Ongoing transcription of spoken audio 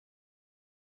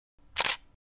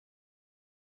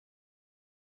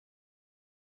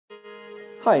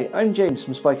Hi, I'm James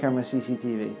from Spy Camera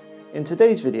CCTV. In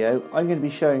today's video, I'm going to be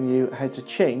showing you how to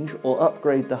change or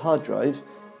upgrade the hard drive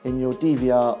in your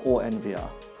DVR or NVR.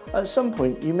 At some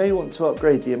point, you may want to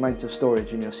upgrade the amount of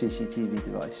storage in your CCTV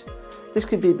device. This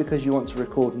could be because you want to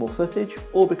record more footage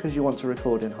or because you want to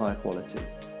record in higher quality.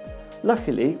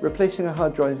 Luckily, replacing a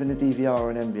hard drive in a DVR or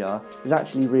an NVR is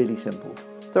actually really simple.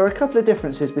 There are a couple of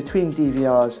differences between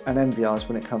DVRs and NVRs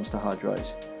when it comes to hard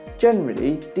drives.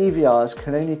 Generally, DVRs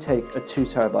can only take a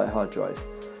 2TB hard drive.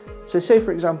 So say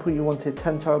for example you wanted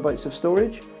 10 terabytes of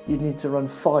storage, you'd need to run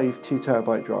 5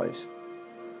 2TB drives.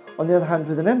 On the other hand,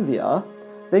 with an NVR,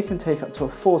 they can take up to a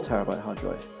 4TB hard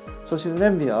drive. So with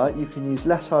an NVR, you can use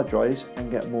less hard drives and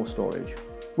get more storage.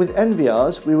 With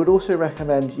NVRs, we would also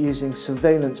recommend using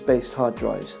surveillance-based hard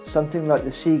drives, something like the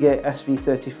Seagate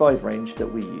SV35 range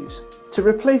that we use. To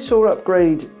replace or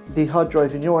upgrade the hard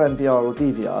drive in your NVR or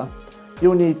DVR,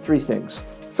 you'll need three things.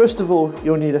 First of all,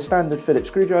 you'll need a standard Phillips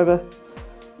screwdriver.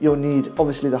 You'll need,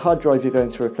 obviously, the hard drive you're going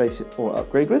to replace it or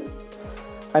upgrade with.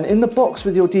 And in the box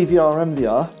with your DVR or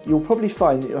NVR, you'll probably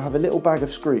find that you'll have a little bag of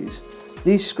screws.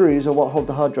 These screws are what hold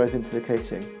the hard drive into the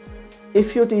casing.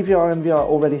 If your DVR or NVR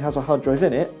already has a hard drive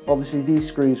in it, obviously these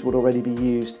screws would already be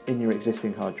used in your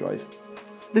existing hard drive.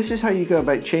 This is how you go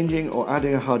about changing or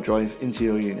adding a hard drive into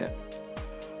your unit.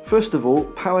 First of all,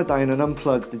 power down and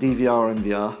unplug the DVR or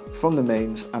NVR from the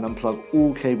mains and unplug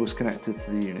all cables connected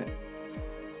to the unit.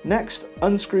 Next,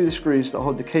 unscrew the screws that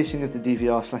hold the casing of the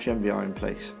DVR/NVR in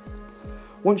place.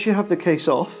 Once you have the case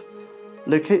off,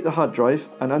 locate the hard drive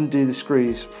and undo the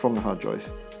screws from the hard drive.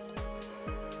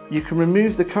 You can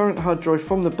remove the current hard drive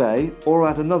from the bay or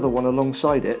add another one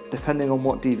alongside it depending on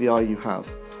what DVR you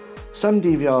have. Some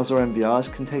DVRs or NVRs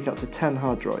can take up to 10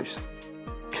 hard drives.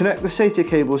 Connect the SATA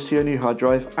cables to your new hard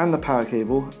drive and the power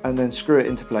cable and then screw it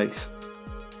into place.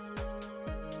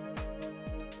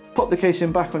 Pop the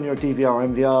casing back on your DVR or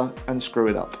NVR and screw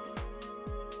it up.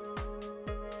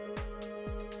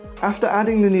 After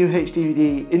adding the new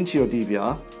HDD into your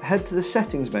DVR, head to the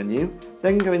settings menu,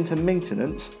 then go into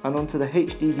maintenance and onto the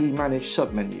HDD manage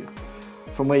submenu,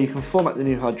 from where you can format the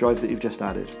new hard drive that you've just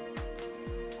added.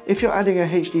 If you're adding a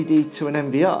HDD to an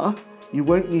NVR, you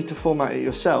won't need to format it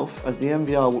yourself, as the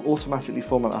NVR will automatically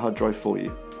format the hard drive for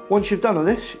you. Once you've done all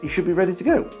this, you should be ready to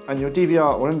go, and your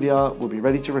DVR or NVR will be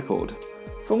ready to record.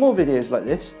 For more videos like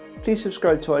this, please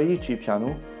subscribe to our YouTube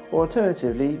channel, or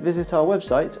alternatively, visit our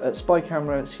website at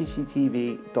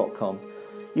spycameracctv.com.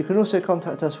 You can also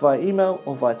contact us via email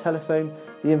or via telephone.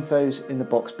 The info's in the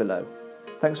box below.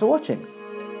 Thanks for watching.